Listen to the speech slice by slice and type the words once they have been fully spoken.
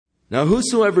Now,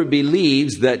 whosoever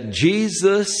believes that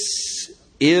Jesus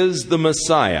is the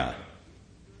Messiah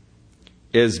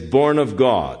is born of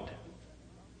God.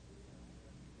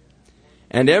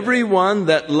 And every one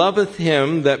that loveth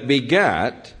him that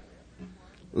begat,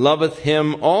 loveth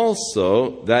him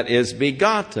also that is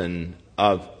begotten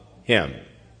of him.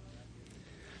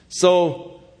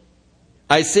 So,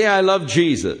 I say I love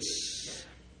Jesus.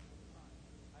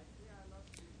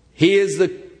 He is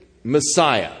the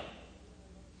Messiah.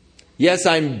 Yes,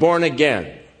 I'm born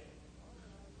again.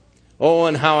 Oh,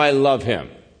 and how I love him.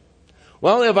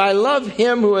 Well, if I love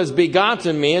him who has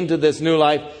begotten me into this new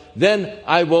life, then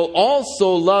I will also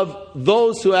love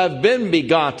those who have been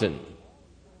begotten.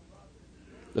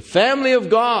 The family of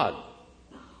God,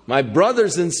 my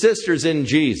brothers and sisters in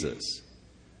Jesus.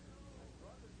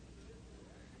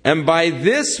 And by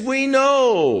this we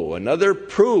know, another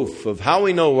proof of how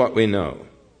we know what we know.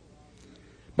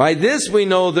 By this we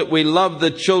know that we love the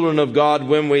children of God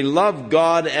when we love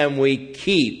God and we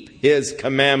keep his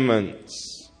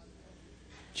commandments.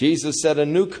 Jesus said, a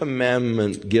new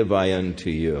commandment give I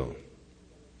unto you,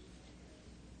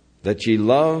 that ye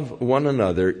love one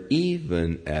another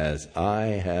even as I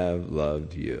have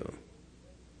loved you.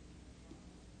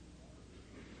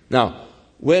 Now,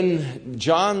 when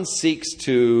John seeks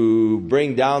to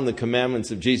bring down the commandments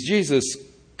of Jesus, Jesus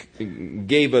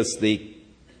gave us the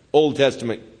Old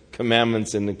Testament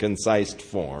commandments in the concise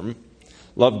form.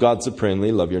 Love God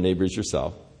supremely, love your neighbor as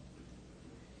yourself.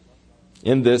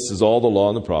 In this is all the law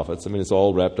and the prophets. I mean, it's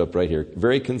all wrapped up right here.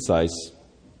 Very concise.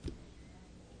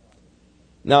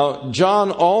 Now,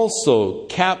 John also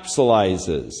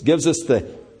capsulizes, gives us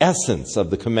the essence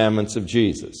of the commandments of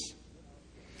Jesus.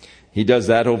 He does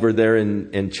that over there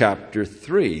in chapter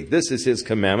 3. This is his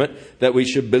commandment, that we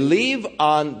should believe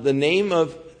on the name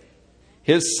of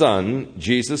his Son,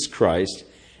 Jesus Christ,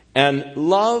 and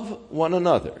love one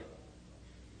another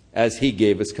as he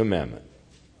gave us commandment.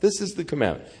 This is the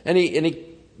commandment. And he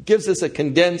gives us a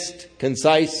condensed,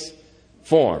 concise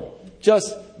form.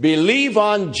 Just believe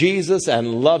on Jesus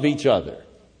and love each other.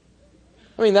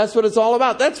 I mean, that's what it's all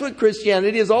about. That's what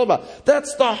Christianity is all about.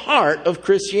 That's the heart of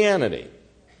Christianity.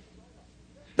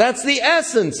 That's the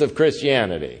essence of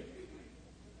Christianity.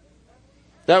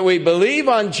 That we believe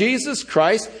on Jesus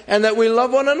Christ and that we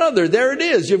love one another. There it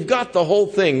is. You've got the whole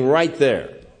thing right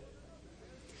there.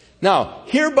 Now,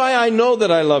 hereby I know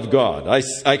that I love God.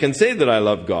 I can say that I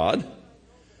love God,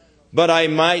 but I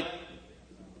might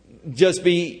just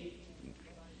be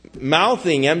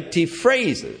mouthing empty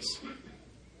phrases.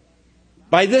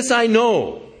 By this I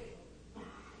know,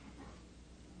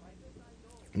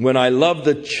 when I love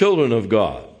the children of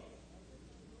God,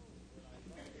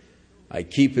 I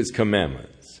keep his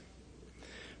commandments.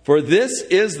 For this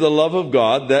is the love of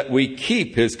God, that we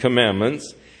keep his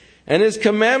commandments, and his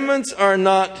commandments are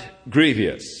not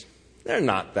grievous. They're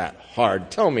not that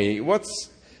hard. Tell me, well,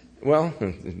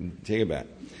 take it back.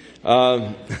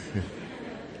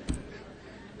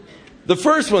 The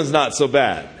first one's not so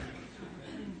bad.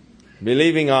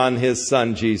 Believing on his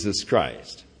Son, Jesus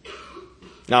Christ.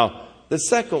 Now, the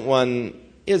second one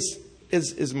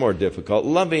is more difficult.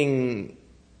 Loving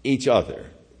each other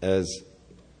as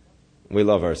we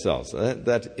love ourselves.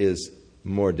 That is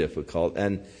more difficult.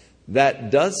 And that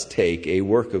does take a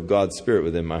work of God's Spirit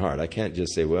within my heart. I can't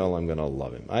just say, well, I'm going to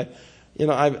love him.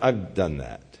 I've done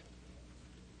that.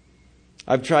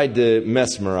 I've tried to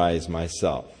mesmerize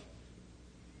myself.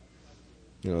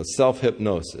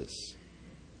 Self-hypnosis.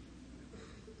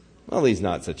 Well, he's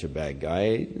not such a bad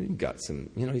guy. He's got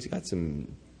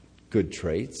some good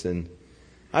traits, and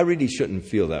I really shouldn't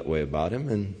feel that way about him.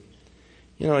 And,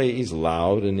 he's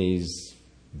loud and he's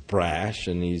brash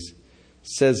and he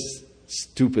says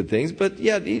stupid things, but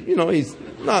yet, he's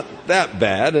not that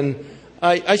bad. And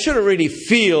I shouldn't really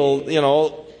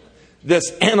feel,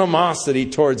 this animosity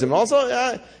towards him. Also,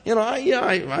 I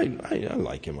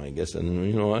like him, I guess.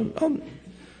 And,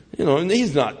 and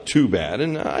he's not too bad,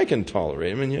 and I can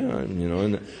tolerate him.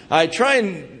 And I try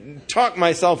and talk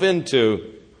myself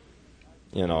into,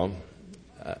 well,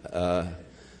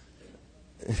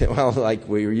 like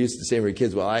we were used to saying when we were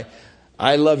kids, well,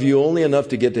 I love you only enough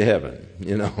to get to heaven.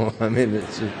 I mean,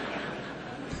 it's just...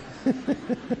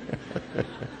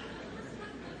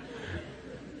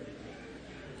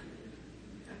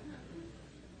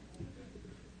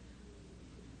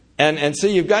 And so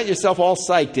you've got yourself all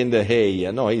psyched into, hey,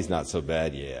 he's not so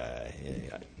bad. Yeah,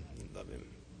 I love him.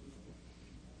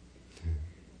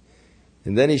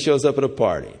 And then he shows up at a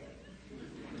party.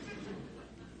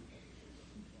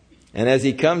 And as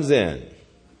he comes in,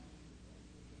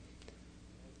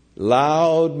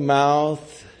 loud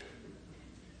mouth,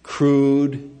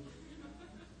 crude,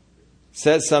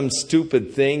 says some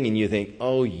stupid thing and you think,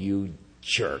 oh, you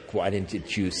jerk, why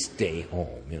didn't you stay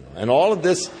home? And all of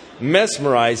this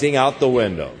mesmerizing out the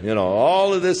window.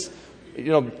 All of this,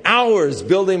 hours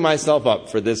building myself up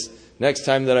for this next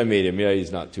time that I meet him. Yeah,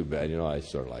 he's not too bad. I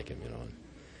sort of like him,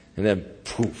 And then,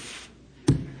 poof,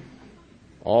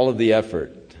 all of the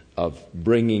effort of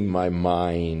bringing my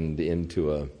mind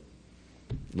into a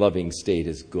loving state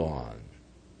is gone.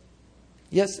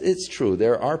 Yes, it's true.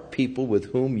 There are people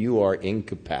with whom you are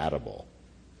incompatible.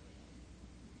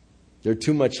 They're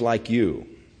too much like you.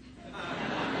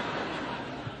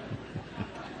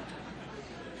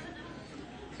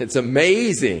 It's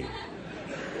amazing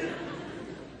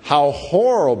how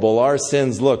horrible our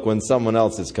sins look when someone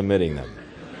else is committing them.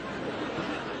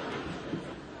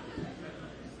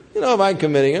 If I'm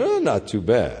committing it, not too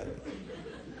bad.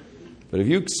 But if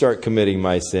you start committing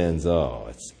my sins,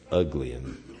 it's ugly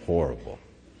and horrible.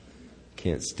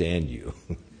 Can't stand you.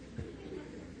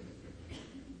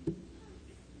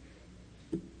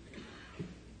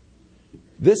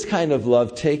 This kind of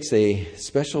love takes a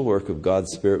special work of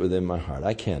God's Spirit within my heart.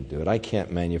 I can't do it. I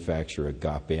can't manufacture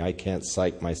agape. I can't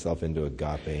psych myself into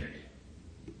agape.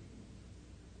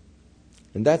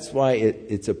 And that's why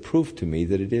it's a proof to me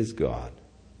that it is God.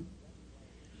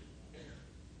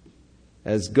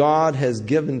 As God has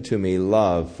given to me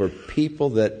love for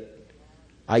people that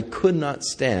I could not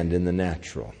stand in the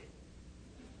natural.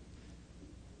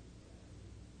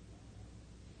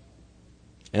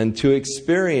 And to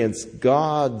experience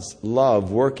God's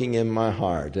love working in my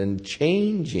heart and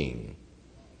changing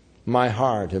my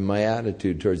heart and my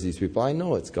attitude towards these people, I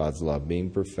know it's God's love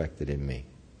being perfected in me.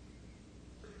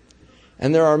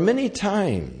 And there are many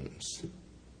times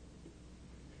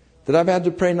that I've had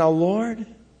to pray, now, Lord,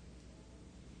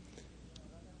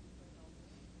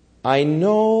 I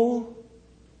know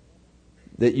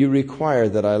that you require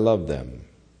that I love them,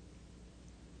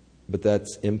 but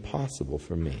that's impossible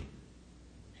for me.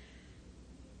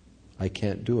 I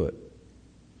can't do it.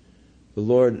 But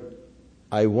Lord,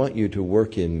 I want you to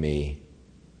work in me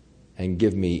and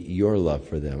give me your love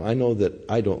for them. I know that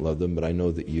I don't love them, but I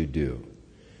know that you do.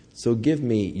 So give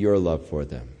me your love for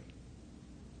them.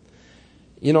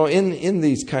 In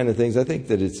these kind of things, I think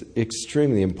that it's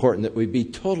extremely important that we be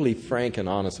totally frank and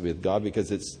honest with God,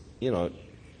 because it's,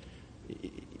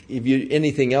 if you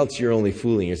anything else, you're only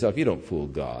fooling yourself. You don't fool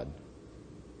God.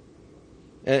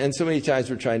 And so many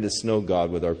times we're trying to snow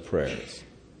God with our prayers.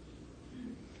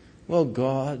 Well,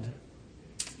 God,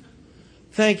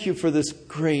 thank you for this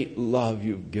great love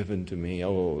you've given to me.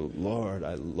 Oh, Lord,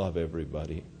 I love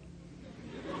everybody.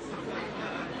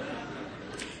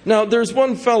 Now, there's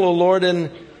one fellow, Lord, and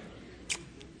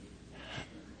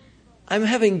I'm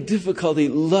having difficulty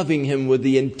loving him with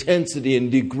the intensity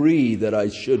and degree that I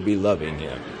should be loving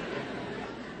him.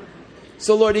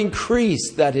 So, Lord,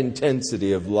 increase that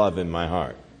intensity of love in my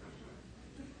heart.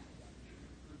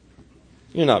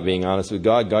 You're not being honest with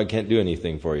God. God can't do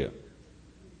anything for you.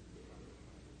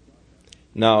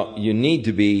 Now, you need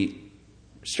to be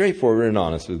straightforward and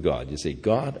honest with God. You say,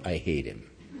 God, I hate him.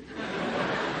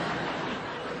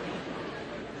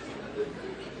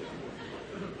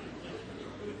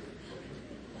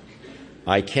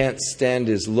 I can't stand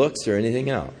his looks or anything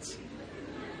else.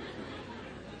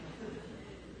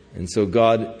 And so,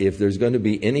 God, if there's going to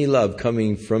be any love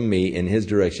coming from me in his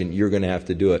direction, you're going to have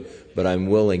to do it. But I'm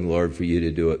willing, Lord, for you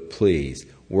to do it. Please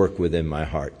work within my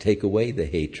heart. Take away the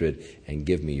hatred and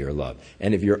give me your love.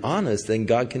 And if you're honest, then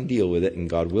God can deal with it, and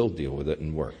God will deal with it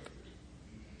and work.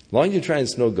 As long as you're trying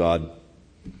to snow God,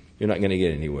 you're not going to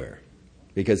get anywhere,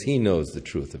 because he knows the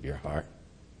truth of your heart.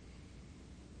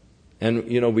 And,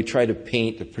 we try to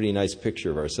paint a pretty nice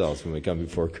picture of ourselves when we come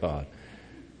before God.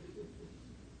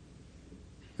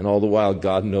 And all the while,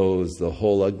 God knows the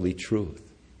whole ugly truth.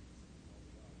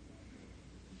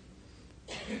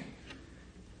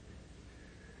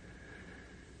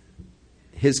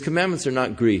 His commandments are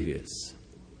not grievous.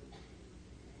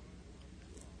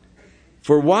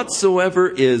 For whatsoever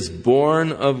is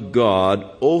born of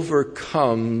God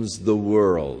overcomes the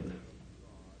world.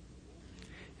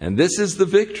 And this is the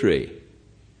victory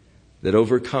that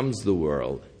overcomes the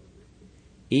world,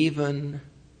 even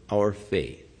our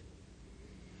faith.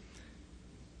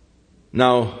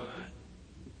 Now,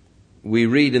 we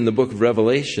read in the book of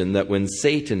Revelation that when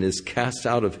Satan is cast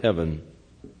out of heaven,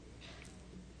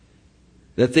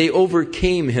 that they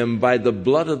overcame him by the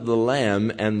blood of the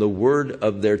Lamb and the word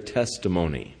of their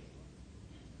testimony,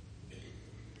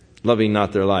 loving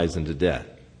not their lives unto death.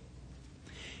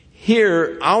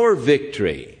 Here, our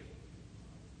victory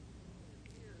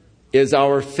is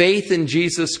our faith in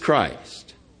Jesus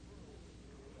Christ.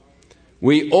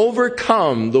 We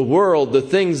overcome the world, the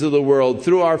things of the world,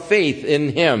 through our faith in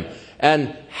Him.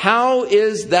 And how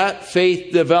is that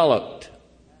faith developed?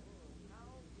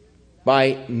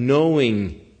 By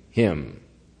knowing Him.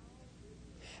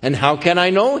 And how can I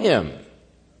know Him?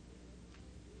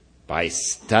 By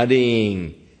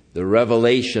studying the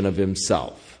revelation of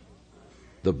Himself,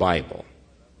 the Bible.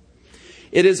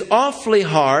 It is awfully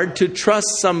hard to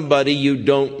trust somebody you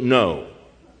don't know.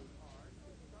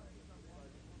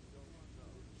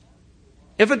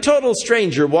 If a total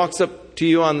stranger walks up to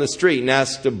you on the street and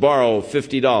asks to borrow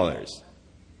 $50,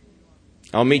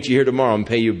 I'll meet you here tomorrow and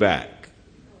pay you back.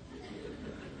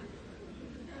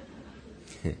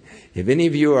 If any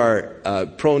of you are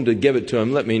prone to give it to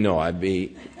him, let me know. I'd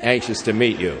be anxious to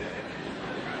meet you.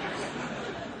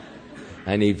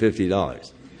 I need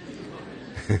 $50.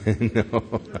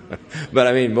 No. But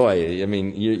I mean, boy,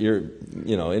 you're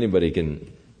anybody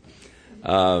can.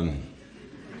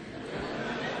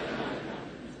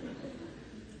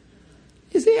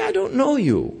 You see, I don't know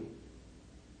you.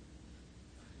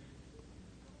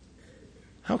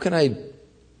 How can I,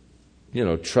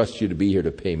 trust you to be here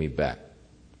to pay me back?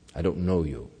 I don't know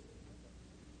you.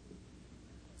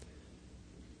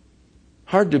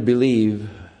 Hard to believe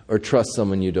or trust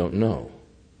someone you don't know.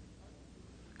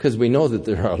 Because we know that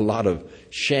there are a lot of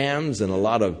shams and a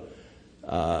lot of,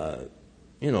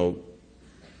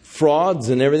 frauds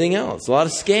and everything else. A lot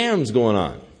of scams going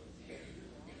on.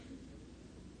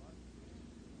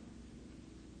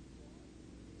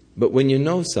 But when you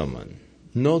know someone,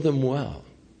 know them well.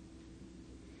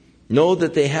 Know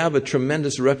that they have a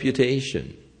tremendous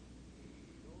reputation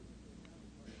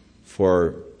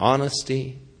for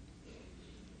honesty,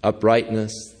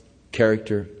 uprightness,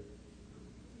 character.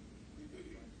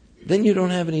 Then you don't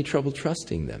have any trouble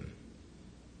trusting them.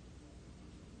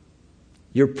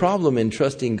 Your problem in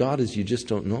trusting God is you just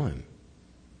don't know Him.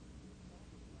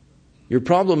 Your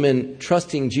problem in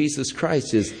trusting Jesus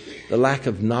Christ is the lack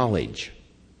of knowledge.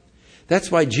 That's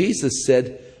why Jesus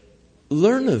said,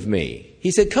 learn of me.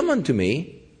 He said, come unto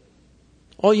me,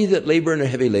 all ye that labor and are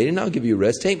heavy laden, I'll give you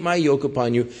rest. Take my yoke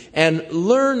upon you and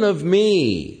learn of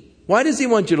me. Why does He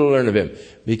want you to learn of Him?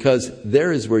 Because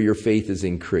there is where your faith is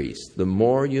increased. The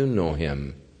more you know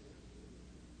Him,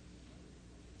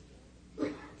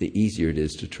 the easier it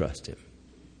is to trust Him.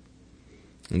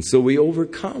 And so we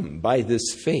overcome by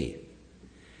this faith.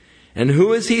 And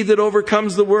who is he that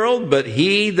overcomes the world? But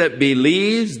he that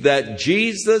believes that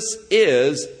Jesus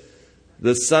is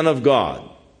the Son of God.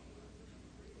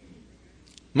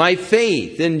 My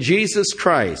faith in Jesus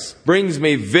Christ brings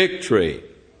me victory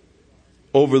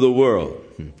over the world.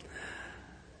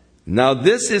 Now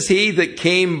this is he that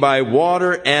came by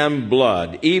water and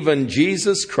blood, even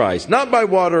Jesus Christ, not by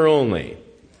water only,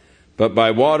 but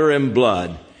by water and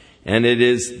blood. And it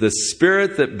is the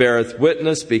Spirit that beareth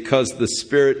witness, because the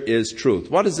Spirit is truth.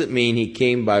 What does it mean He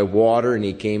came by water and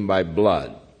He came by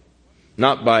blood?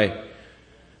 Not by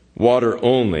water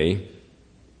only,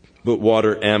 but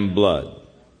water and blood.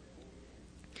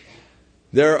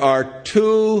 There are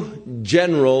two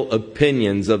general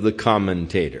opinions of the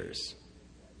commentators.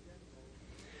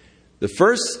 The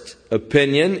first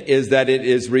opinion is that it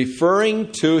is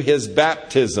referring to His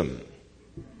baptism.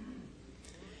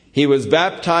 He was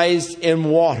baptized in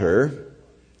water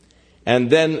and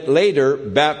then later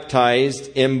baptized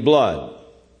in blood.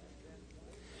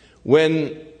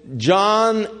 When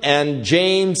John and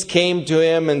James came to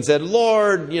Him and said,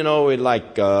 Lord, we'd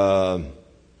like a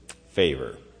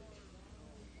favor.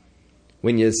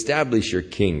 When you establish your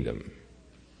kingdom,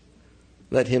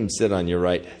 let Him sit on your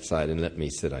right side and let me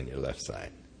sit on your left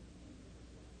side.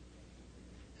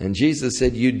 And Jesus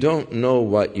said, you don't know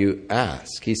what you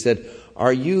ask. He said,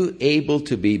 are you able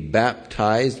to be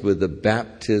baptized with the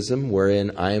baptism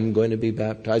wherein I am going to be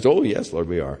baptized? Oh, yes, Lord,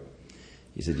 we are.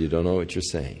 He said, you don't know what you're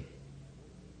saying.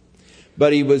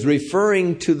 But He was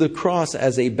referring to the cross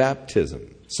as a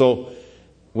baptism. So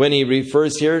when He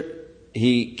refers here,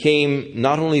 He came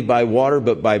not only by water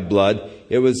but by blood.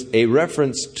 It was a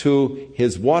reference to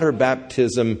His water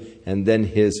baptism and then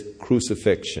His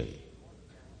crucifixion.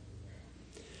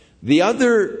 The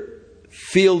other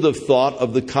field of thought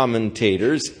of the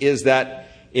commentators is that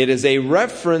it is a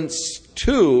reference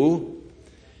to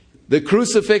the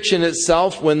crucifixion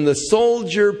itself, when the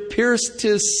soldier pierced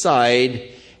His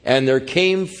side and there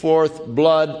came forth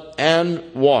blood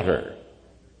and water.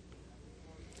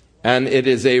 And it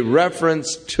is a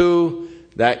reference to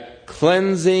that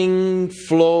cleansing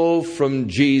flow from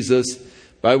Jesus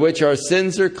by which our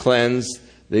sins are cleansed,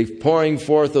 the pouring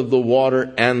forth of the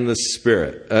water and the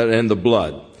Spirit and the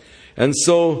blood. And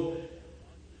so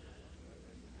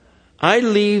I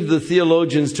leave the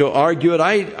theologians to argue it.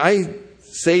 I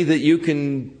say that you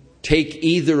can take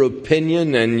either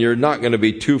opinion and you're not going to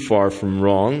be too far from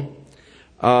wrong.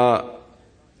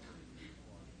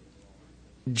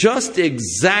 Just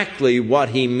exactly what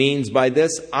he means by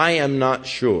this, I am not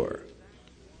sure.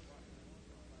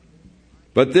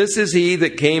 But this is he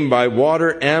that came by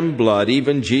water and blood,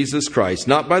 even Jesus Christ,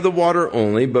 not by the water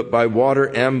only, but by water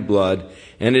and blood.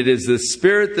 And it is the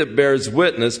Spirit that bears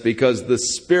witness, because the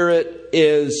Spirit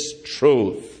is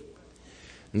truth.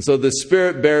 And so the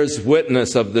Spirit bears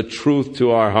witness of the truth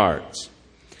to our hearts.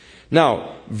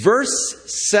 Now, verse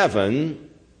 7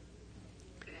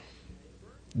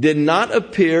 did not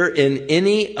appear in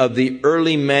any of the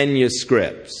early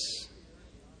manuscripts.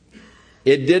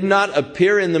 It did not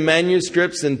appear in the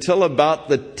manuscripts until about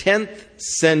the 10th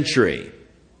century.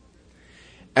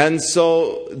 And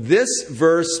so this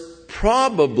verse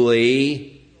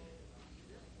probably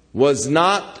was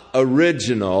not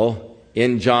original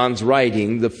in John's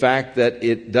writing, the fact that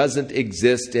it doesn't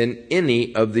exist in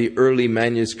any of the early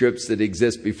manuscripts that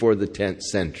exist before the 10th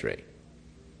century.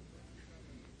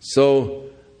 So,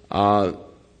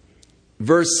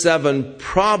 verse 7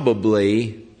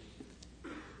 probably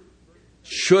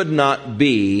should not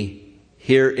be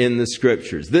here in the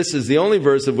Scriptures. This is the only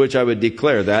verse of which I would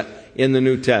declare that in the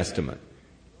New Testament.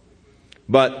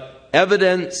 But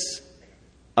evidence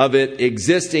of it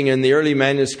existing in the early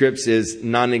manuscripts is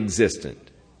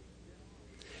non-existent.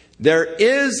 There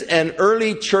is an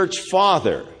early church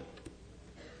father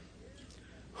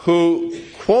who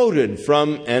quoted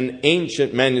from an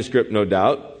ancient manuscript, no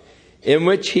doubt, in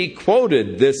which he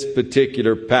quoted this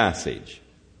particular passage.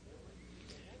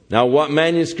 Now, what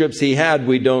manuscripts he had,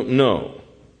 we don't know.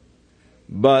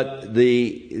 But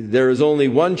there is only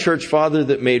one church father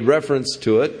that made reference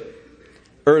to it,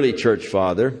 early church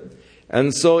father.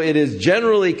 And so it is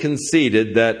generally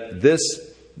conceded that this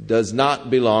does not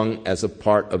belong as a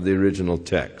part of the original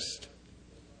text.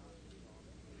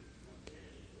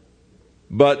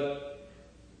 But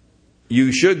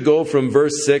you should go from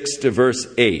verse 6 to verse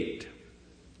 8.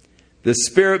 The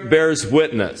Spirit bears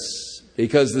witness,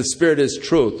 because the Spirit is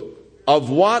truth. Of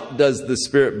what does the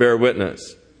Spirit bear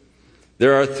witness?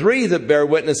 There are three that bear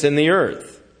witness in the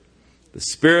earth: the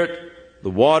Spirit, the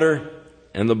water,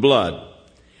 and the blood.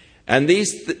 And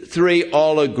these three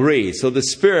all agree. So the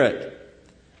Spirit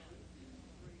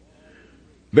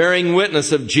bearing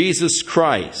witness of Jesus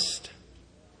Christ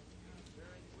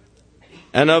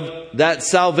and of that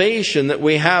salvation that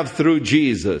we have through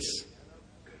Jesus,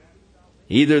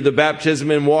 either the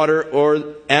baptism in water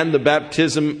and the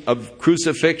baptism of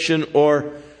crucifixion,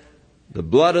 or the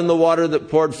blood and the water that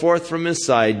poured forth from his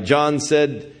side. John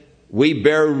said, we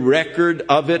bear record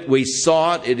of it. We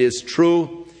saw it. It is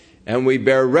true. And we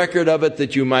bear record of it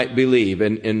that you might believe.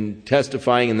 And in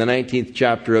testifying in the 19th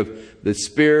chapter of the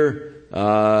spear,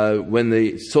 when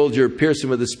the soldier pierced him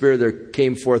with the spear, there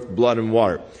came forth blood and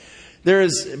water. There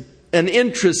is an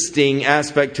interesting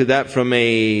aspect to that from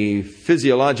a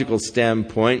physiological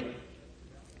standpoint.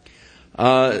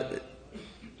 The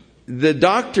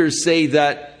doctors say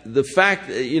that the fact,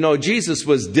 Jesus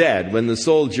was dead when the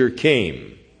soldier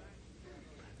came.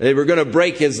 They were going to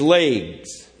break his legs.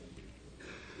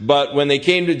 But when they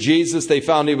came to Jesus, they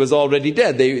found he was already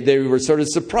dead. They were sort of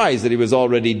surprised that he was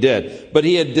already dead. But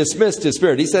he had dismissed his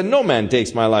spirit. He said, no man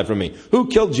takes my life from me. Who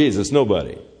killed Jesus?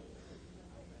 Nobody.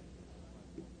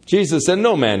 Jesus said,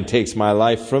 no man takes my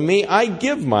life from me. I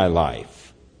give my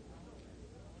life.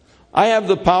 I have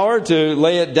the power to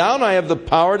lay it down. I have the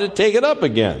power to take it up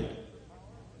again.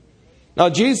 Now,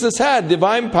 Jesus had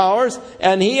divine powers,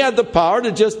 and he had the power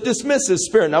to just dismiss his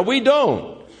spirit. Now, we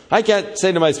don't. I can't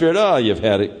say to my spirit, oh, you've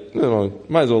had it.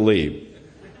 Might as well leave.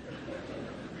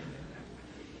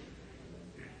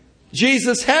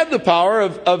 Jesus had the power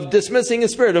of dismissing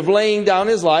his spirit, of laying down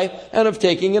his life, and of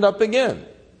taking it up again.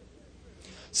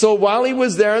 So while he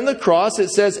was there on the cross, it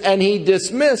says, and he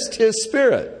dismissed his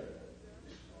spirit.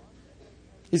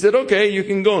 He said, okay, you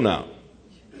can go now.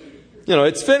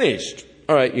 It's finished.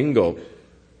 All right, you can go.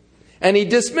 And he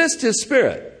dismissed his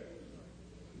spirit.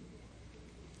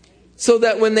 So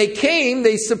that when they came,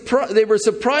 they were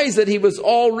surprised that he was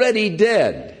already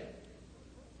dead.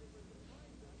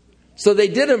 So they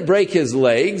didn't break his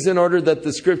legs in order that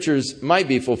the scriptures might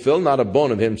be fulfilled. Not a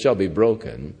bone of him shall be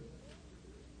broken.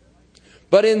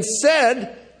 But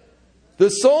instead, the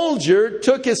soldier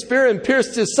took his spear and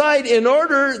pierced his side in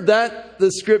order that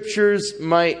the scriptures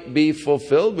might be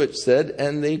fulfilled, which said,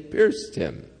 and they pierced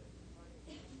him.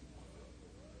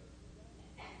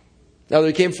 Now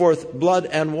there came forth blood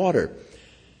and water.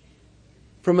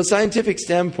 From a scientific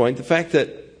standpoint, the fact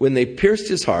that when they pierced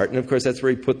his heart, and of course that's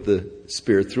where he put the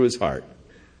spear, through his heart,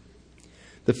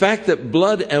 The fact that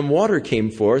blood and water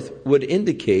came forth would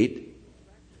indicate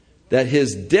that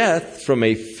his death from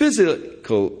a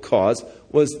physical cause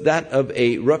was that of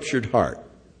a ruptured heart,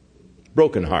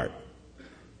 broken heart.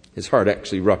 His heart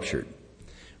actually ruptured.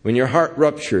 When your heart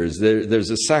ruptures, there's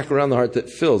a sac around the heart that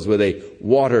fills with a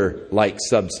water-like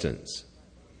substance.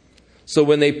 So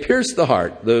when they pierced the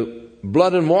heart, the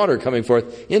blood and water coming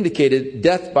forth indicated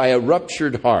death by a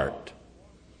ruptured heart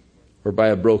or by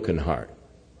a broken heart.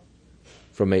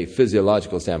 From a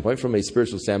physiological standpoint, from a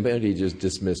spiritual standpoint, he just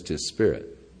dismissed his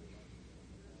spirit.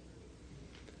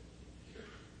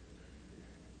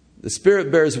 The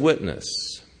Spirit bears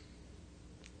witness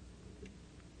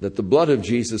that the blood of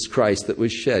Jesus Christ that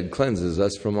was shed cleanses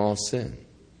us from all sin.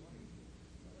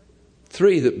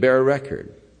 3, that bear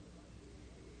record.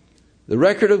 The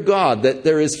record of God that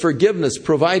there is forgiveness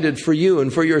provided for you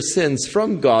and for your sins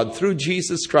from God through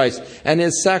Jesus Christ and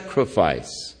his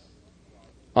sacrifice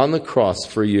on the cross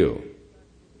for you.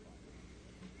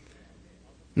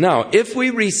 Now, if we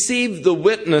receive the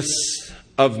witness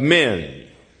of men,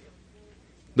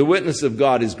 the witness of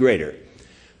God is greater.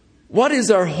 What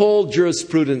is our whole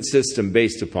jurisprudence system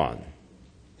based upon?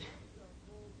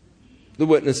 The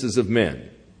witnesses of men.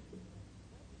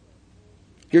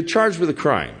 You're charged with a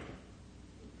crime.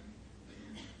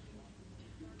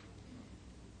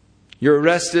 You're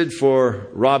arrested for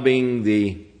robbing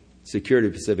the Security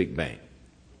Pacific Bank.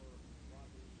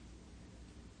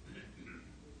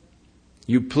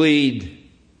 You plead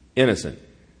innocent.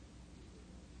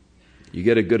 You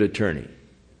get a good attorney.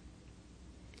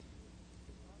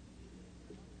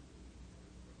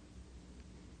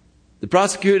 The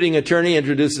prosecuting attorney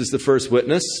introduces the first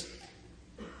witness.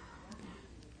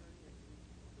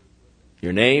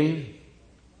 Your name,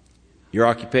 your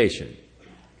occupation.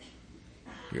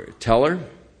 You're a teller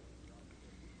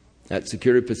at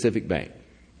Security Pacific Bank.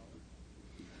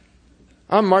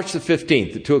 On March the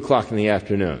 15th at 2 o'clock in the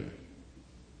afternoon.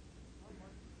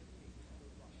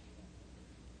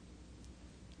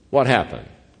 What happened?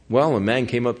 Well, a man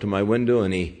came up to my window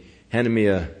and he handed me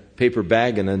a paper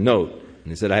bag and a note.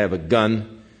 And he said, I have a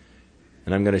gun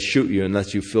and I'm going to shoot you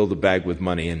unless you fill the bag with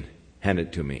money and hand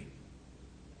it to me.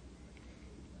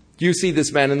 Do you see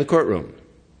this man in the courtroom?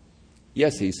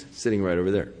 Yes, he's sitting right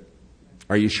over there.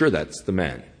 Are you sure that's the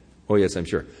man? Oh, yes, I'm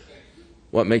sure.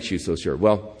 What makes you so sure?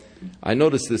 Well, I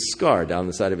noticed this scar down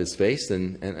the side of his face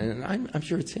and I'm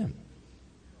sure it's him.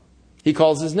 He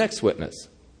calls his next witness.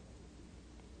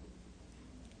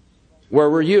 Where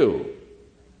were you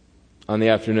on the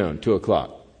afternoon, 2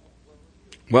 o'clock?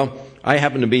 Well, I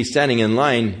happened to be standing in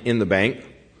line in the bank,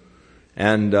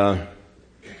 and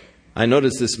I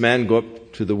noticed this man go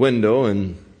up to the window,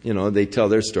 and, they tell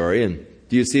their story. And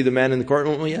do you see the man in the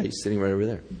courtroom? Oh, yeah, he's sitting right over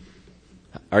there.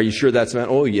 Are you sure that's the man?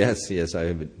 Oh, yes,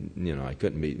 I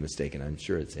couldn't be mistaken. I'm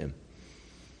sure it's him.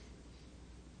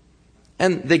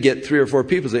 And they get 3 or 4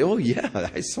 people say, oh, yeah,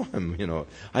 I saw him,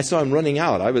 I saw him running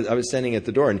out. I was standing at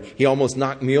the door, and he almost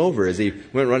knocked me over as he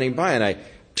went running by, and I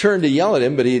turned to yell at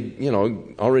him, but he'd,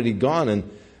 already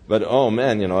gone. But, oh,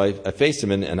 man, I faced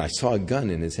him, and I saw a gun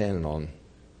in his hand and all.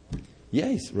 Yeah,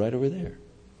 he's right over there.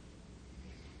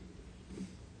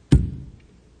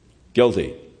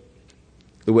 Guilty.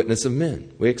 The witness of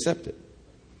men. We accept it.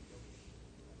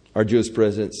 Our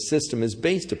jurisprudence system is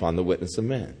based upon the witness of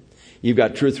man. You've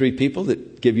got 2 or 3 people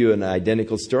that give you an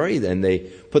identical story, then they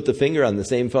put the finger on the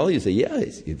same fellow. You say, yeah,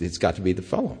 it's got to be the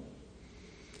fellow.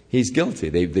 He's guilty.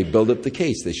 They build up the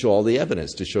case. They show all the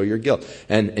evidence to show your guilt.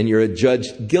 And you're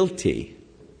adjudged guilty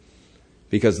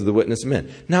because of the witness of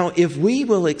men. Now, if we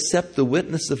will accept the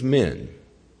witness of men,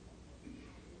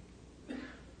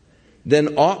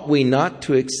 then ought we not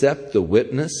to accept the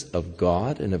witness of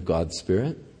God and of God's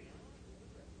Spirit?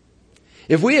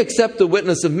 If we accept the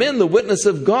witness of men, the witness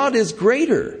of God is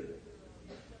greater.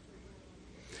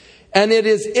 And it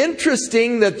is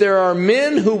interesting that there are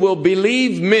men who will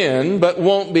believe men but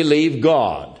won't believe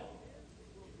God.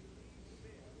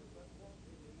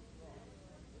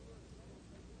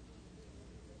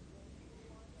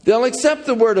 They'll accept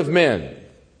the word of men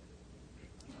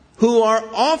who are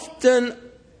often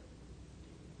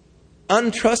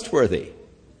untrustworthy.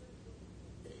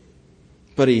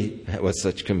 But he was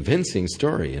such a convincing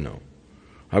story,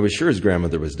 I was sure his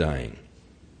grandmother was dying.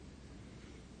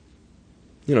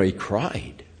 He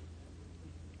cried.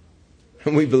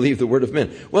 And we believe the word of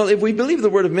men. Well, if we believe the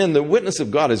word of men, the witness of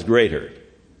God is greater.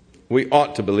 We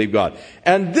ought to believe God.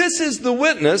 And this is the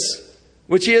witness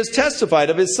which he has testified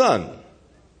of his Son.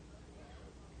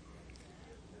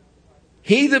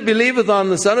 He that believeth on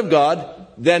the Son of God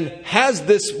then has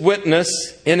this witness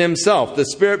in himself. The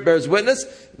Spirit bears witness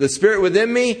the Spirit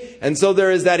within me, and so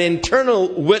there is that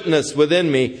internal witness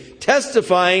within me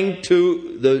testifying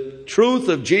to the truth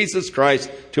of Jesus Christ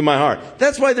to my heart.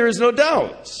 That's why there is no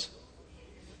doubts.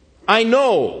 I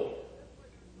know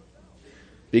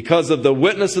because of the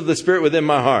witness of the Spirit within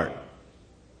my heart.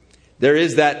 There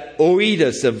is that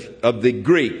oidos of the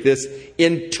Greek, this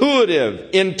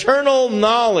intuitive, internal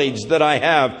knowledge that I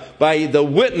have by the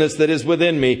witness that is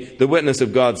within me, the witness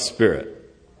of God's Spirit.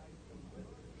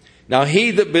 Now,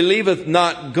 he that believeth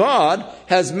not God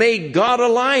has made God a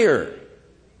liar.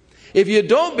 If you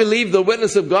don't believe the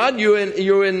witness of God, you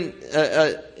in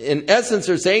essence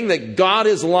are saying that God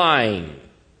is lying.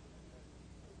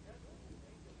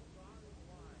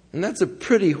 And that's a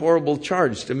pretty horrible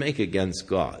charge to make against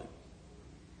God.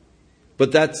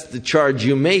 But that's the charge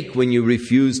you make when you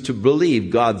refuse to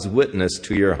believe God's witness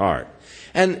to your heart.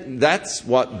 And that's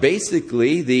what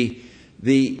basically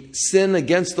the sin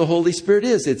against the Holy Spirit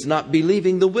is. It's not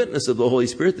believing the witness of the Holy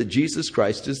Spirit that Jesus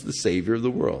Christ is the Savior of the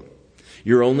world.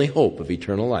 Your only hope of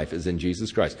eternal life is in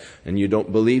Jesus Christ. And you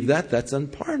don't believe that, that's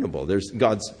unpardonable.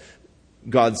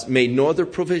 God's made no other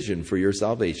provision for your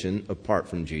salvation apart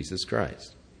from Jesus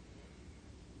Christ.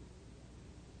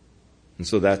 And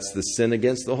so that's the sin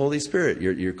against the Holy Spirit.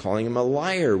 You're calling him a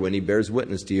liar when he bears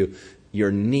witness to you,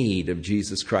 your need of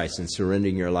Jesus Christ and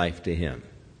surrendering your life to him.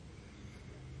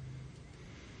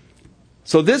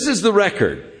 So this is the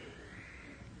record.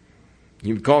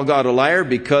 You call God a liar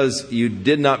because you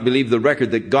did not believe the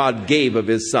record that God gave of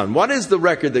his Son. What is the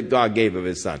record that God gave of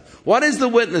his Son? What is the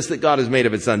witness that God has made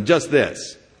of his Son? Just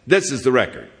this. This is the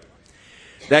record.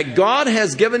 That God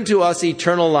has given to us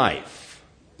eternal life.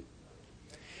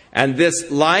 And this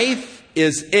life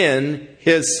is in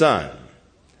his Son.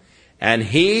 And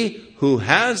he who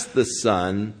has the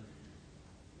Son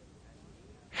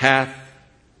hath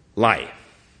life.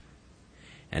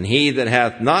 And he that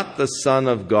hath not the Son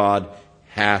of God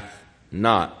hath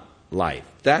not life.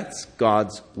 That's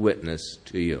God's witness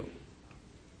to you.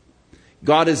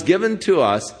 God has given to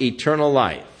us eternal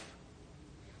life.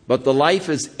 But the life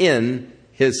is in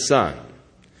his Son.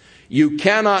 You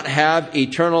cannot have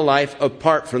eternal life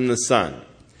apart from the Son.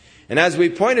 And as we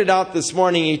pointed out this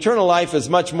morning, eternal life is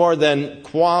much more than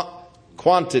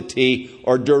quantity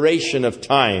or duration of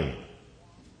time.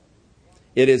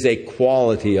 It is a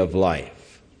quality of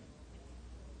life.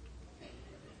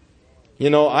 You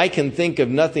know, I can think of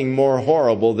nothing more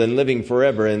horrible than living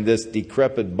forever in this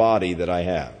decrepit body that I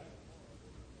have,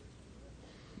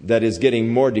 that is getting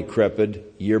more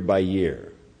decrepit year by year.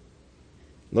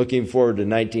 Looking forward to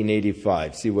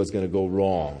 1985, see what's going to go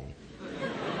wrong.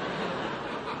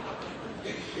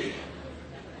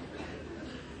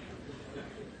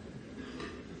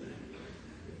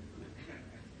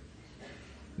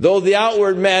 Though the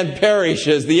outward man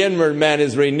perishes, the inward man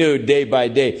is renewed day by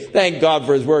day. Thank God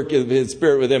for his work of his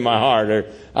Spirit within my heart,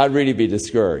 or I'd really be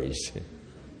discouraged.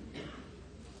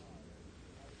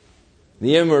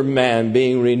 The inward man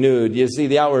being renewed. You see,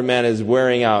 the outward man is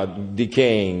wearing out,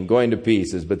 decaying, going to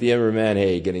pieces. But the inward man,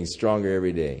 hey, getting stronger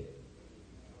every day.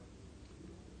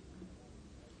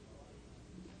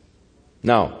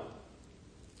 Now,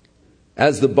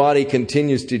 as the body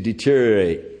continues to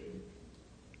deteriorate,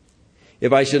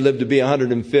 if I should live to be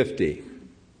 150,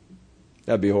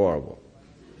 that'd be horrible.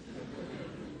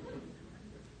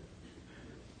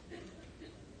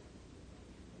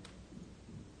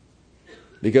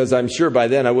 Because I'm sure by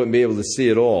then I wouldn't be able to see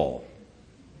it all.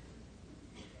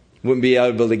 Wouldn't be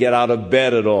able to get out of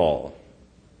bed at all.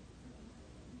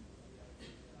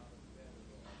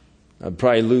 I'd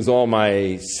probably lose all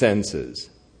my senses.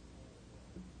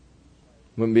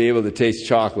 Wouldn't be able to taste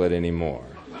chocolate anymore.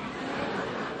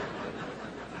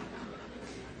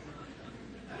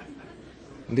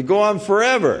 And to go on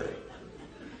forever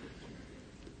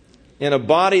in a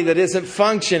body that isn't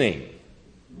functioning.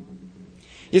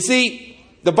 You see,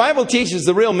 the Bible teaches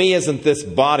the real me isn't this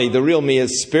body. The real me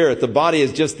is spirit. The body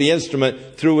is just the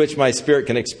instrument through which my spirit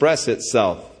can express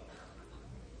itself.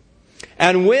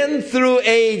 And when through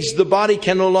age the body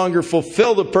can no longer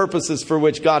fulfill the purposes for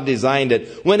which God designed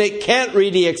it, when it can't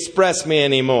really express me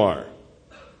anymore,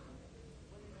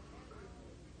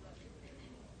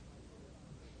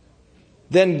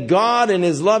 then God in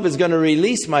his love is going to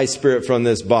release my spirit from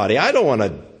this body. I don't want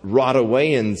to rot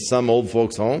away in some old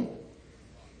folks' home,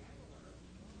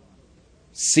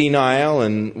 senile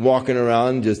and walking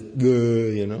around just,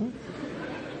 you know.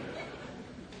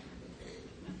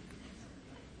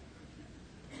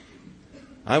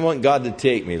 I want God to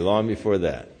take me long before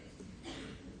that.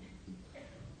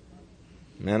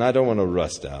 Man, I don't want to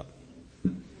rust out.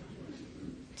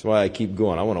 That's why I keep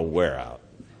going. I want to wear out.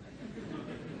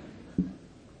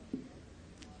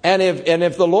 And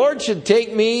if the Lord should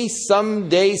take me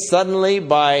someday suddenly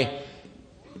by,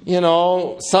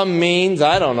 some means,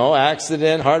 I don't know,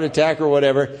 accident, heart attack or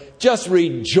whatever, just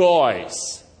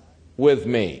rejoice with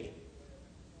me.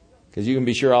 Because you can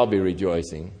be sure I'll be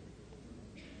rejoicing.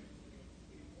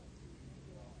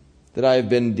 That I have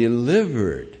been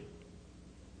delivered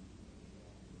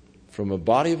from a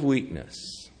body of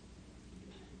weakness.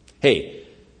 Hey,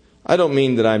 I don't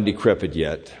mean that I'm decrepit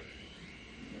yet.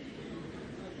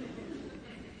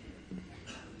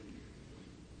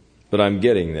 But I'm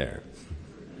getting there.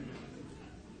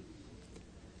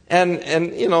 And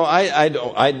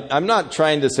I'm not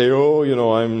trying to say,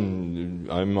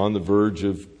 I'm on the verge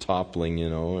of toppling,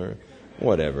 or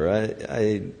whatever.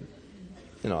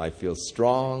 I feel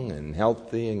strong and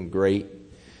healthy and great,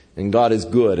 and God is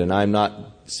good, and I'm not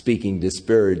speaking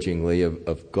disparagingly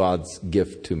of God's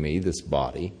gift to me, this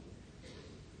body.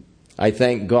 I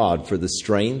thank God for the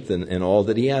strength and all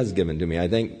that He has given to me. I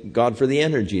thank God for the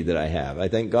energy that I have. I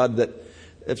thank God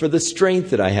for the strength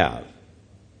that I have.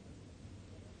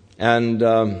 And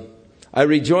I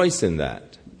rejoice in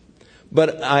that.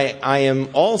 But I am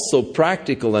also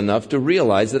practical enough to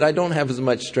realize that I don't have as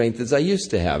much strength as I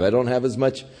used to have. I don't have as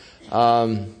much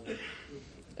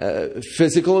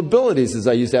physical abilities as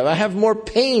I used to have. I have more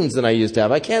pains than I used to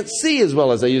have. I can't see as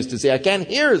well as I used to see. I can't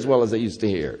hear as well as I used to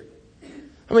hear.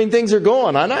 I mean, things are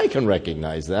going on. I can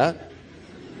recognize that.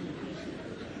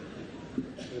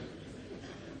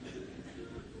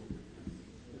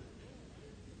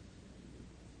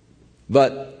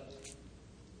 But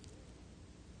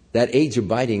that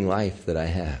age-abiding life that I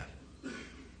have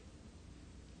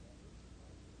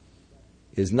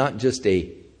is not just a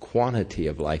quantity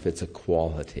of life, it's a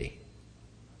quality.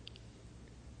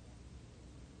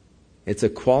 It's a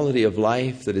quality of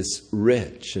life that is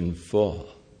rich and full.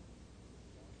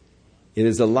 It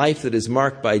is a life that is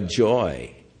marked by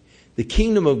joy. The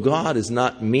kingdom of God is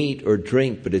not meat or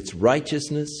drink, but it's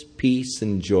righteousness, peace,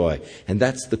 and joy. And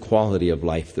that's the quality of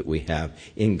life that we have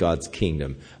in God's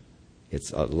kingdom.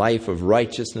 It's a life of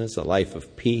righteousness, a life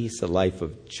of peace, a life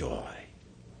of joy.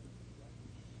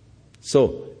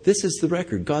 So this is the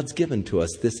record God's given to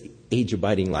us, this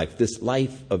age-abiding life, this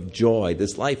life of joy,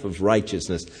 this life of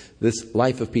righteousness, this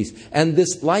life of peace. And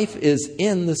this life is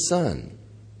in the Son.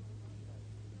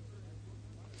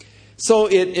 So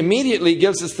it immediately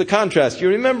gives us the contrast. You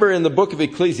remember in the book of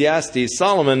Ecclesiastes,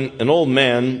 Solomon, an old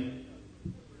man,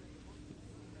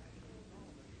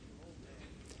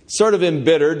 sort of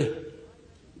embittered,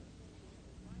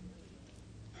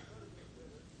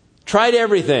 tried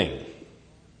everything.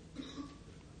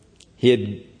 He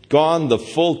had gone the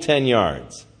full 10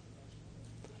 yards.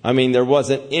 I mean, there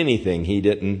wasn't anything he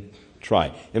didn't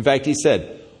try. In fact, he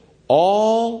said,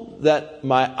 all that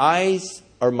my eyes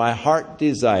or my heart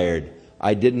desired,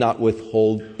 I did not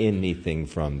withhold anything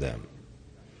from them.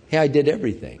 Hey, I did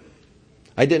everything.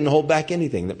 I didn't hold back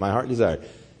anything that my heart desired.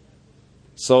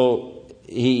 So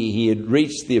he had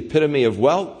reached the epitome of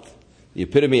wealth, the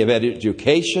epitome of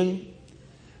education,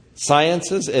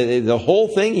 sciences, the whole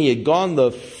thing. He had gone the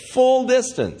full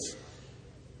distance.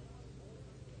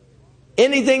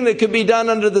 Anything that could be done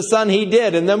under the sun, he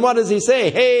did. And then what does he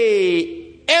say?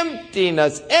 Hey,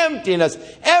 emptiness, emptiness.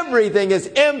 Everything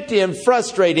is empty and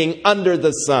frustrating under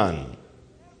the sun.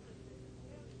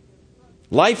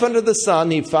 Life under the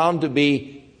sun he found to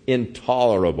be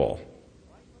intolerable.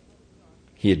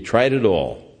 He had tried it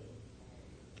all,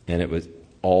 and it was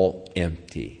all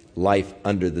empty. Life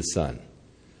under the sun.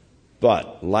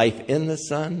 But life in the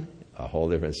sun, a whole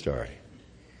different story.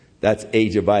 That's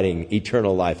age-abiding,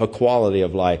 eternal life, a quality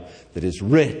of life that is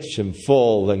rich and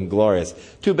full and glorious.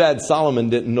 Too bad Solomon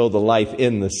didn't know the life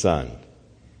in the sun.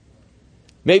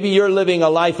 Maybe you're living a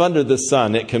life under the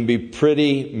sun. It can be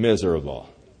pretty miserable,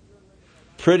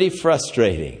 pretty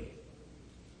frustrating,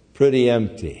 pretty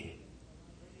empty.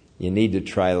 You need to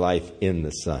try life in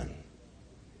the sun.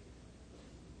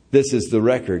 This is the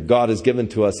record. God has given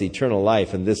to us eternal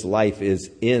life, and this life is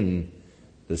in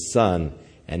the Son.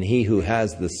 And he who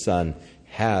has the Son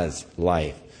has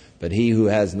life. But he who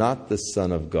has not the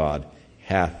Son of God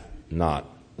hath not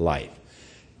life.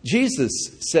 Jesus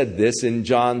said this in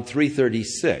John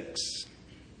 3:36.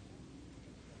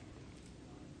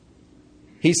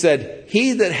 He said,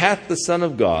 he that hath the Son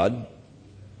of God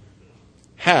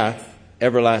hath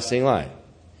everlasting life.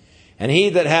 And he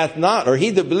that hath not, or he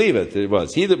that believeth, it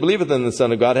was, he that believeth in the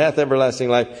Son of God hath everlasting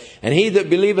life. And he that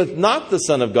believeth not the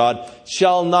Son of God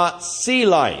shall not see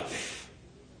life.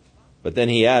 But then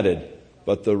he added,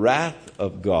 but the wrath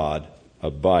of God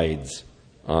abides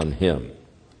on him.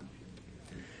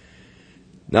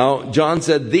 Now, John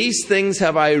said, these things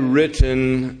have I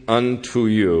written unto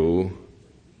you,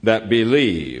 that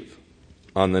believe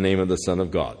on the name of the Son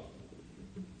of God.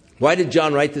 Why did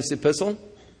John write this epistle?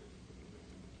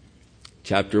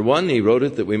 Chapter 1, he wrote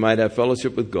it that we might have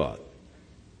fellowship with God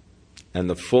and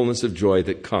the fullness of joy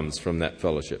that comes from that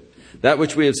fellowship. That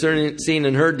which we have seen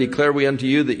and heard declare we unto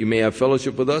you, that you may have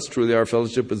fellowship with us. Truly our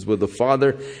fellowship is with the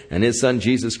Father and his Son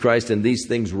Jesus Christ, and these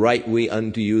things write we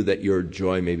unto you, that your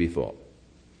joy may be full.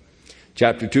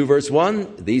 Chapter 2, verse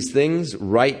 1, these things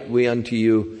write we unto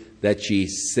you, that ye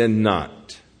sin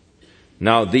not.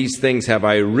 Now these things have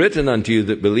I written unto you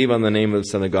that believe on the name of the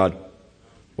Son of God.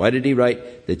 Why did he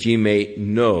write? That ye may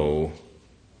know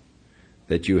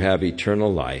that you have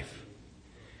eternal life,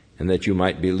 and that you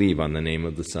might believe on the name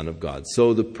of the Son of God.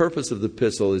 So the purpose of the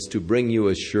epistle is to bring you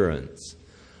assurance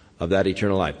of that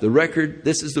eternal life. The record,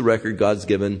 this is the record God's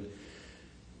given,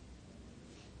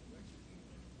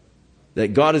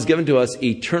 that God has given to us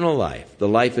eternal life. The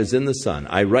life is in the Son.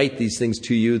 I write these things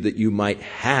to you that you might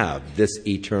have this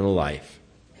eternal life,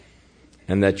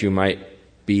 and that you might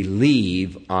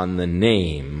believe on the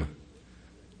name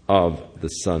of the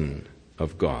Son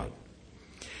of God.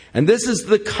 And this is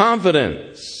the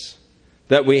confidence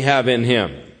that we have in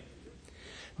him,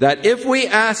 that if we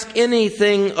ask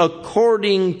anything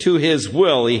according to his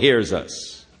will, he hears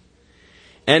us.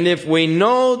 And if we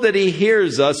know that he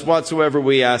hears us whatsoever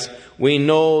we ask, we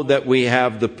know that we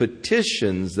have the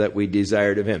petitions that we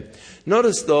desired of him.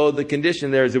 Notice, though, the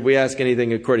condition there is if we ask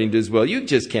anything according to his will. You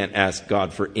just can't ask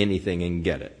God for anything and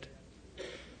get it.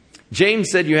 James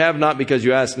said you have not because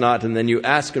you ask not, and then you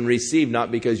ask and receive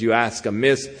not because you ask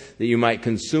amiss, that you might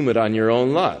consume it on your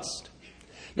own lust.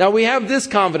 Now we have this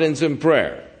confidence in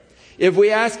prayer. If we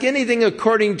ask anything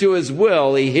according to his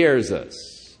will, he hears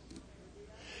us.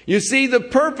 You see, the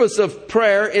purpose of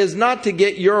prayer is not to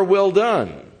get your will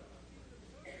done.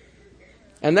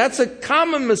 And that's a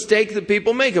common mistake that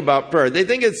people make about prayer. They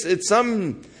think it's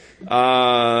some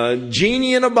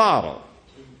genie in a bottle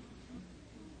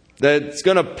that's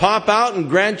going to pop out and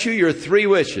grant you your 3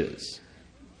 wishes.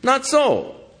 Not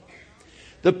so.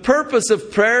 The purpose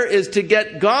of prayer is to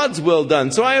get God's will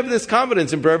done. So I have this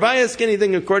confidence in prayer. If I ask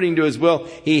anything according to his will,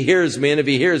 he hears me. And if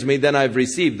he hears me, then I've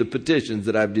received the petitions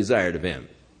that I've desired of him.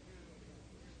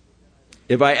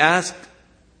 If I ask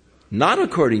not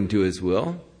according to his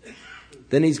will,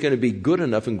 then he's going to be good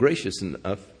enough and gracious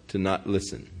enough to not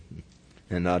listen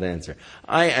and not answer.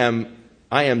 I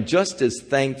am just as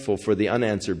thankful for the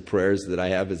unanswered prayers that I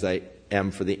have as I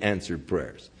am for the answered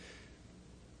prayers.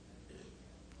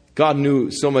 God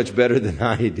knew so much better than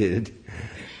I did.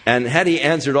 And had he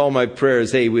answered all my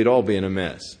prayers, hey, we'd all be in a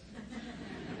mess.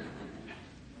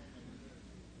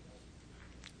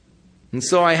 And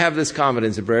so I have this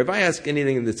confidence in prayer. If I ask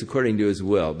anything that's according to his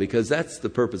will, because that's the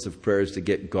purpose of prayer, is to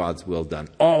get God's will done.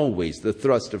 Always the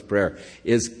thrust of prayer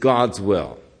is God's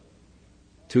will,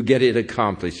 to get it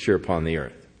accomplished here upon the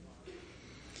earth.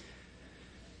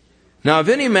 Now, if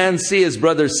any man see his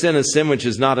brother sin a sin which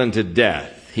is not unto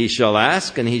death, he shall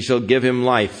ask, and he shall give him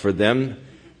life for them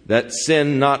that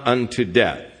sin not unto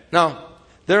death. Now,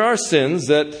 there are sins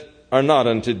that are not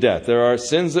unto death. There are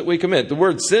sins that we commit. The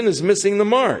word sin is missing the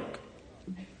mark.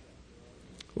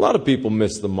 A lot of people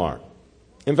miss the mark.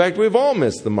 In fact, we've all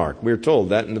missed the mark. We're told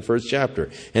that in the first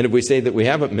chapter. And if we say that we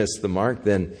haven't missed the mark,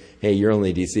 then, hey, you're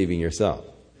only deceiving yourself.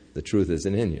 The truth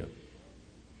isn't in you.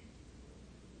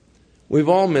 We've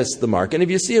all missed the mark. And if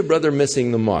you see a brother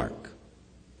missing the mark,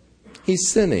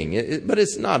 he's sinning, but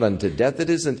it's not unto death. It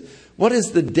isn't. What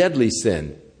is the deadly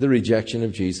sin? The rejection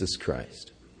of Jesus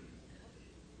Christ.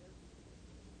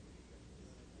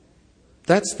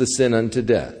 That's the sin unto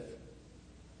death.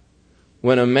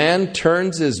 When a man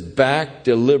turns his back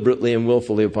deliberately and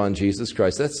willfully upon Jesus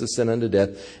Christ, that's the sin unto death.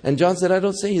 And John said, I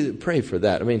don't say you pray for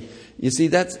that. I mean, you see,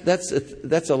 that's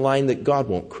a line that God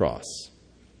won't cross.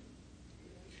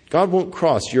 God won't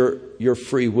cross your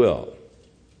free will.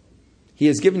 He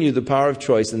has given you the power of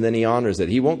choice, and then he honors it.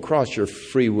 He won't cross your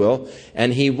free will,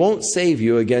 and he won't save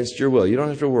you against your will. You don't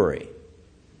have to worry.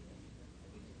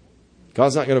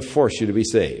 God's not going to force you to be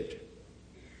saved.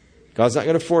 God's not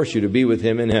going to force you to be with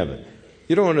him in heaven.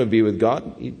 You don't want to be with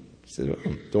God. You say, well,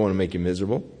 don't want to make you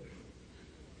miserable.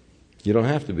 You don't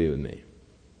have to be with me.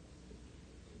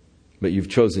 But you've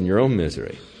chosen your own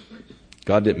misery.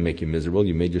 God didn't make you miserable.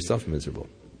 You made yourself miserable.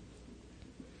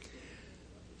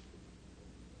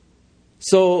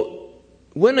 So,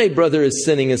 when a brother is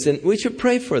sinning a sin, we should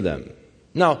pray for them.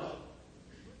 Now,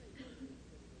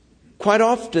 quite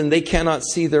often they cannot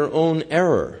see their own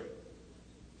error.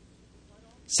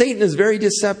 Satan is very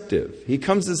deceptive. He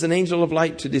comes as an angel of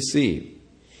light to deceive.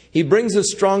 He brings a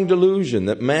strong delusion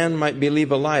that man might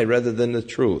believe a lie rather than the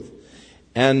truth.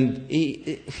 And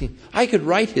I could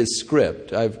write his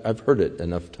script. I've heard it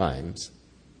enough times.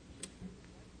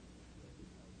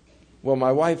 Well,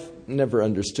 my wife never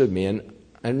understood me, and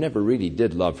I never really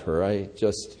did love her. I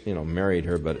just, married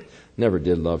her, but never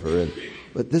did love her.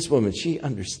 But this woman, she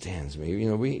understands me.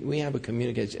 We have a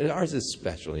communication. Ours is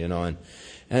special,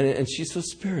 and she's so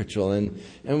spiritual,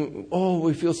 and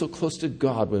we feel so close to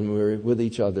God when we're with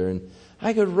each other. And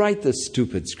I could write this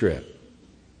stupid script.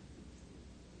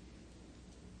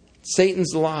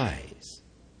 Satan's lies.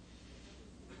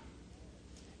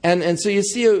 And so you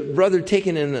see a brother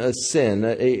taking in a sin,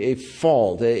 a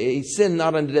fault, a sin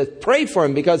not unto death. Pray for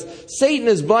him, because Satan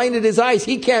has blinded his eyes.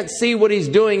 He can't see what he's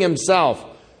doing himself.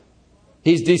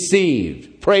 He's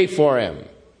deceived. Pray for him.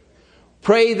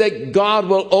 Pray that God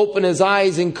will open his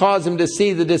eyes and cause him to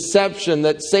see the deception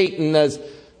that Satan has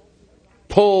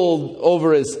pulled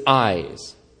over his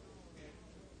eyes.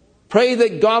 Pray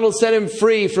that God will set him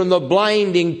free from the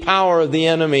blinding power of the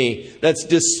enemy that's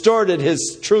distorted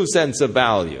his true sense of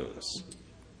values.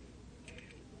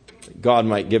 God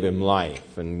might give him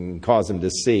life and cause him to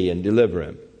see and deliver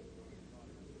him.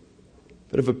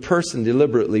 But if a person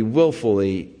deliberately,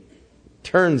 willfully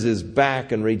turns his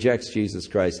back and rejects Jesus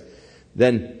Christ,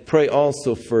 then pray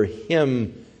also for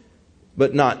him,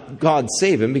 but not God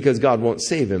save him, because God won't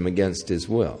save him against his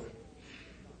will.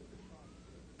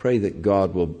 Pray that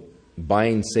God will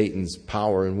bind Satan's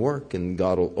power and work, and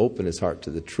God will open his heart to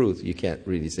the truth. You can't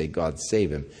really say God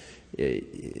save him,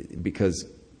 because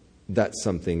that's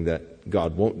something that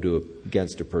God won't do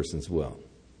against a person's will.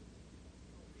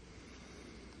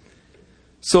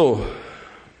 So,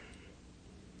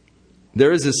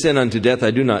 there is a sin unto death.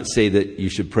 I do not say that you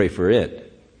should pray for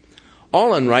it.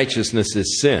 All unrighteousness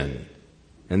is sin,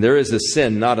 and there is a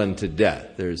sin not unto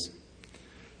death. There's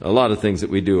a lot of things that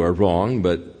we do are wrong,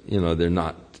 but they're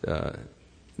not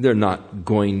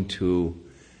going to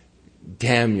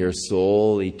damn your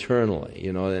soul eternally,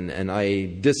 and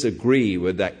I disagree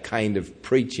with that kind of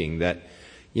preaching that,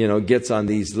 gets on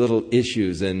these little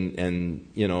issues and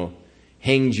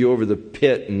hangs you over the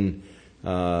pit and,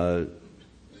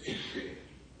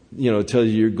 tells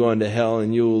you you're going to hell,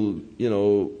 and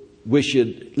you'll, wish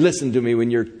you'd listen to me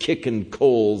when you're kicking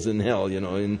coals in hell,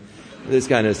 and this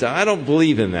kind of stuff. I don't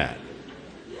believe in that.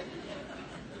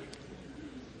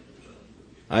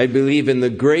 I believe in the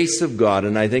grace of God,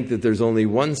 and I think that there's only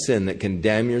one sin that can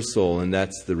damn your soul, and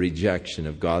that's the rejection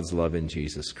of God's love in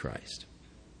Jesus Christ.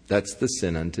 That's the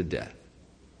sin unto death.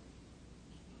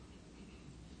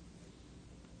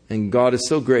 And God is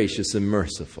so gracious and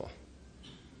merciful.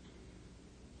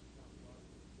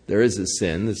 There is a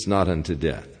sin that's not unto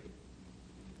death.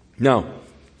 Now,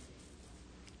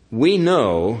 we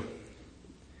know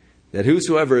that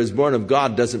whosoever is born of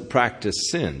God doesn't practice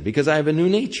sin, because I have a new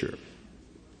nature.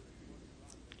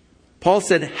 Paul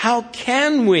said, how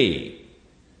can we,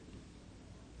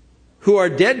 who are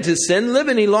dead to sin, live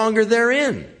any longer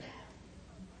therein?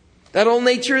 That old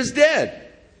nature is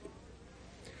dead.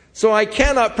 So I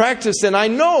cannot practice sin. I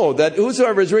know that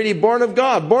whosoever is really born of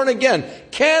God, born again,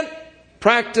 can't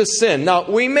practice sin. Now,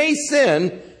 we may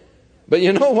sin, but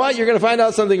you know what? You're going to find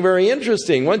out something very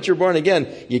interesting. Once you're born again,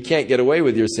 you can't get away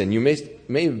with your sin. You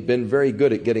may have been very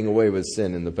good at getting away with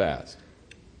sin in the past.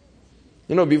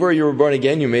 Before you were born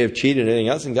again, you may have cheated and anything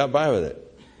else and got by with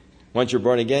it. Once you're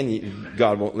born again,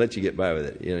 God won't let you get by with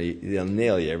it. He'll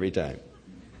nail you every time.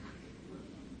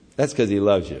 That's because He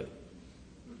loves you.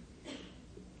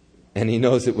 And He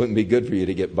knows it wouldn't be good for you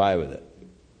to get by with it.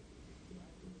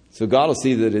 So God will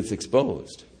see that it's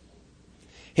exposed.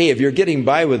 Hey, if you're getting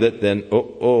by with it, then,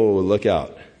 look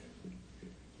out.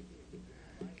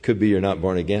 Could be you're not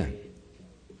born again.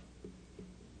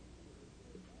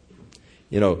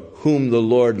 Whom the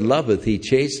Lord loveth, He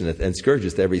chasteneth, and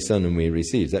scourgeth every son whom He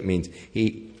receives. That means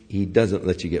He doesn't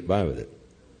let you get by with it.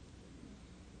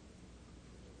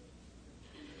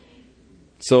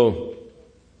 So,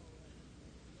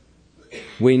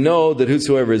 we know that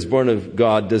whosoever is born of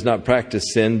God does not practice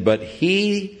sin, but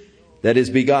he that is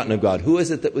begotten of God. Who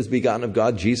is it that was begotten of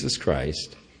God? Jesus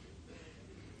Christ.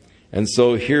 And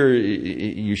so here,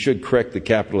 you should correct the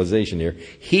capitalization here.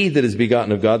 He that is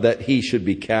begotten of God, that he should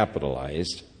be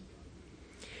capitalized.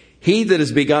 He that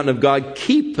is begotten of God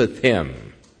keepeth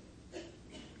him,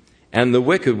 and the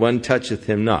wicked one toucheth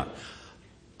him not.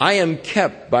 I am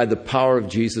kept by the power of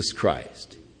Jesus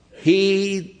Christ.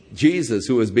 He, Jesus,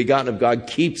 who is begotten of God,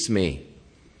 keeps me,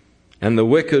 and the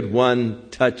wicked one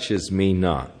touches me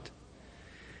not.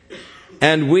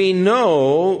 And we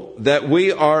know that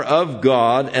we are of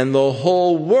God, and the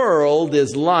whole world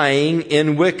is lying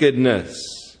in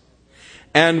wickedness.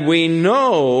 And we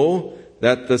know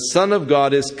that the Son of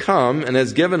God is come and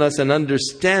has given us an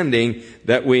understanding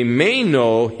that we may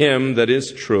know him that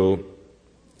is true,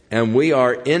 and we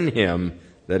are in him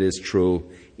that is true,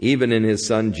 even in his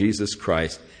Son Jesus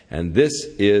Christ. And this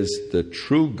is the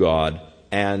true God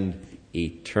and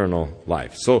eternal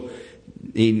life. So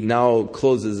he now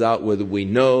closes out with, we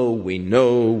know, we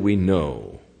know, we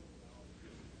know.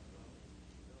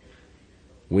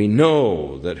 We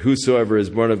know that whosoever is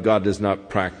born of God does not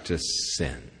practice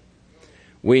sin.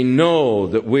 We know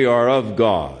that we are of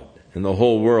God and the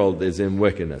whole world is in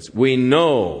wickedness. We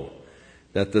know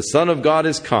that the Son of God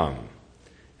is come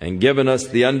and given us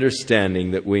the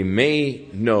understanding that we may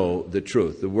know the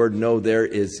truth. The word know there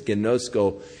is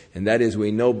gnosko, and that is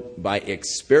we know by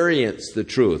experience the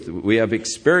truth. We have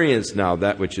experienced now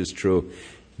that which is true,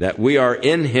 that we are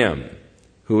in him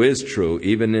who is true,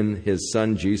 even in his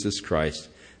Son Jesus Christ.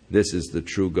 This is the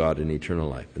true God and eternal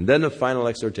life. And then the final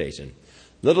exhortation.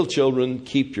 Little children,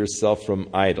 keep yourself from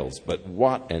idols. But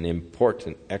what an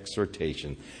important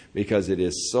exhortation, because it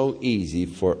is so easy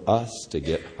for us to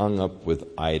get hung up with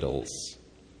idols.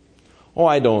 Oh,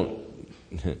 I don't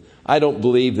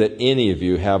believe that any of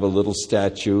you have a little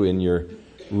statue in your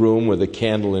room with a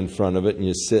candle in front of it and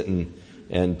you sit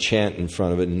and chant in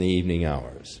front of it in the evening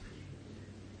hours.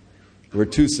 We're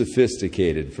too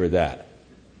sophisticated for that.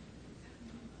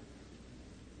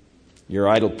 Your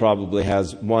idol probably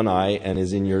has one eye and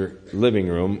is in your living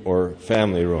room or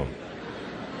family room.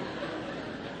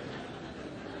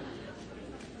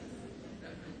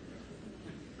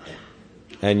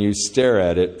 And you stare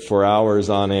at it for hours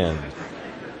on end.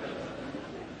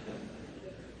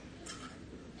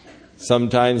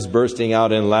 Sometimes bursting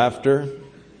out in laughter.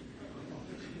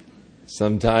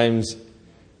 Sometimes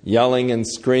yelling and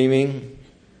screaming.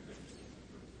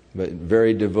 But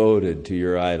very devoted to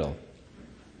your idol.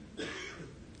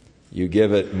 You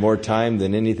give it more time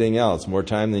than anything else, more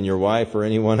time than your wife or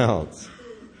anyone else,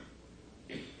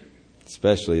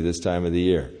 especially this time of the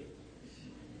year.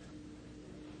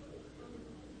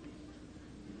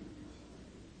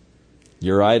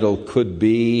 Your idol could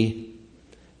be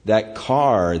that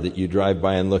car that you drive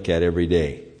by and look at every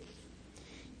day.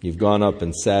 You've gone up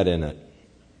and sat in it.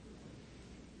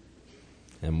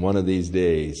 And one of these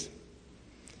days,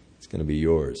 it's going to be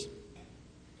yours.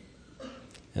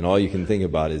 And all you can think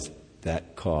about is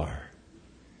that car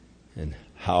and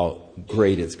how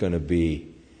great it's going to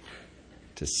be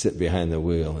to sit behind the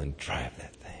wheel and drive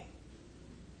that thing.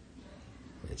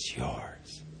 It's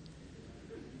yours.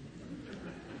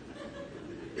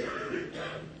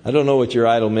 I don't know what your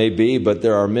idol may be, but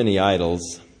there are many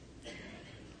idols.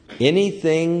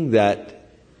 Anything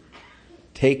that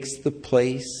takes the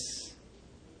place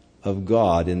of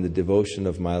God in the devotion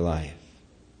of my life.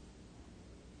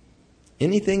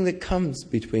 Anything that comes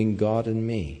between God and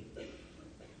me.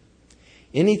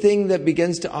 Anything that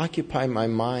begins to occupy my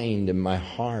mind and my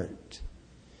heart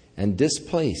and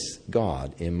displace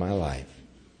God in my life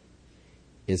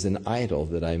is an idol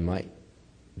that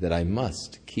I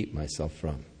must keep myself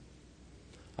from.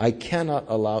 I cannot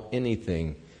allow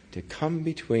anything to come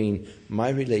between my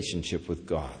relationship with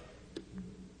God.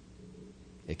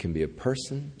 It can be a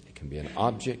person, it can be an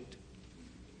object.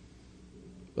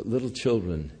 But little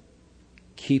children,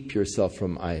 keep yourself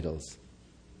from idols.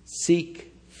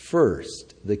 Seek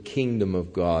first the kingdom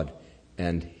of God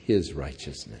and his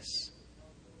righteousness.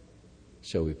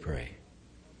 Shall we pray?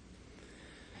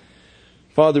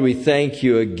 Father, we thank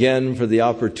you again for the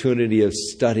opportunity of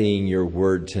studying your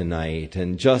word tonight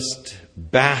and just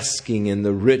basking in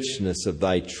the richness of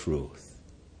thy truth.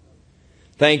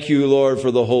 Thank you, Lord,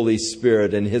 for the Holy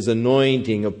Spirit and his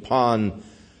anointing upon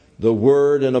the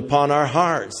word and upon our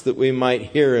hearts that we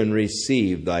might hear and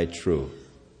receive thy truth.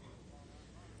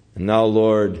 And now,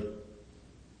 Lord,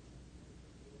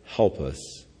 help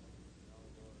us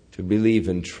to believe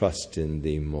and trust in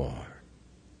thee more.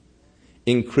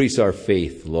 Increase our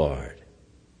faith, Lord.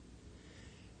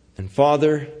 And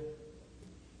Father,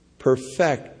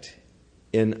 perfect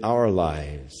in our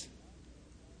lives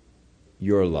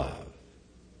your love.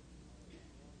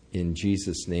 In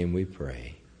Jesus' name we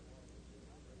pray.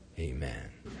 Amen.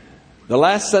 The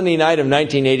last Sunday night of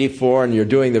 1984, and you're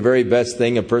doing the very best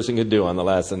thing a person could do on the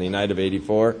last Sunday night of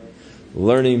 84,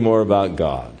 learning more about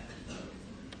God.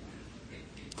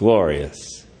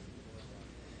 Glorious.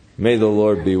 May the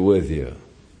Lord be with you.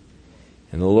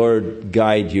 And the Lord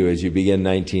guide you as you begin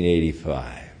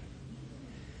 1985.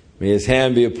 May his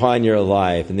hand be upon your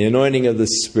life and the anointing of the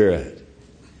Spirit.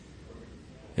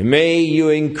 And may you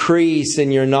increase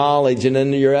in your knowledge and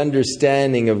in your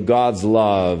understanding of God's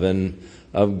love and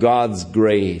of God's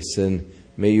grace. And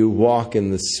may you walk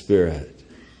in the Spirit.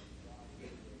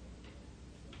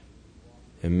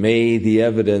 And may the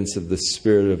evidence of the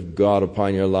Spirit of God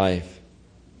upon your life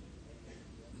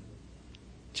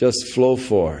just flow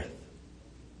forth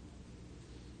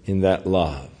in that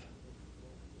love.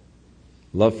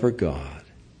 Love for God.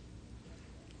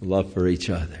 Love for each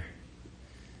other.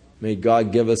 May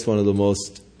God give us one of the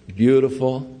most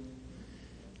beautiful,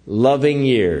 loving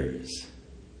years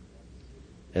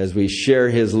as we share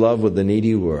His love with the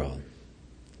needy world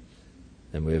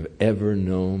than we have ever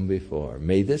known before.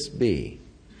 May this be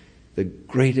the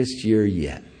greatest year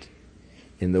yet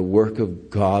in the work of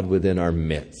God within our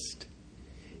midst,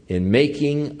 in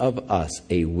making of us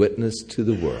a witness to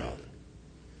the world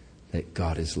that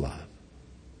God is love.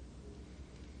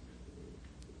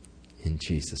 In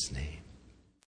Jesus' name.